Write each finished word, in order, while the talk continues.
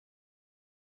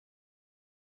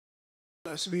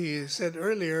As we said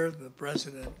earlier, the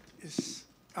president is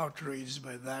outraged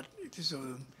by that. It is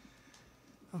a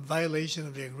violation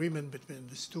of the agreement between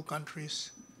these two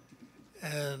countries.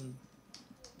 And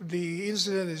the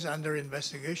incident is under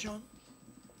investigation.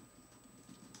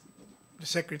 The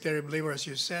Secretary of Labor, as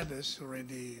you said, has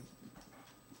already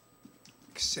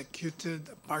executed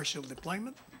a partial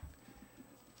deployment.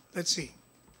 Let's see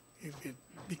if it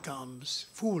becomes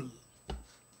full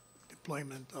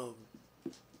deployment of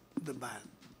the ban.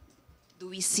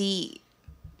 Do we see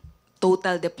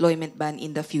total deployment ban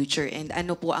in the future? And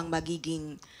ano po ang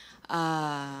magiging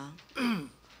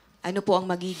ano po ang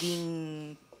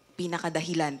magiging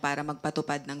pinakadahilan para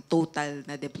magpatupad ng total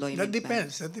na deployment That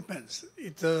depends. That depends. That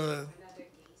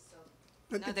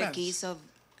depends.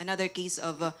 Another case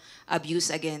of abuse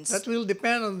against. That will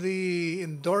depend on the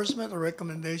endorsement or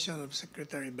recommendation of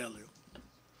Secretary Bello.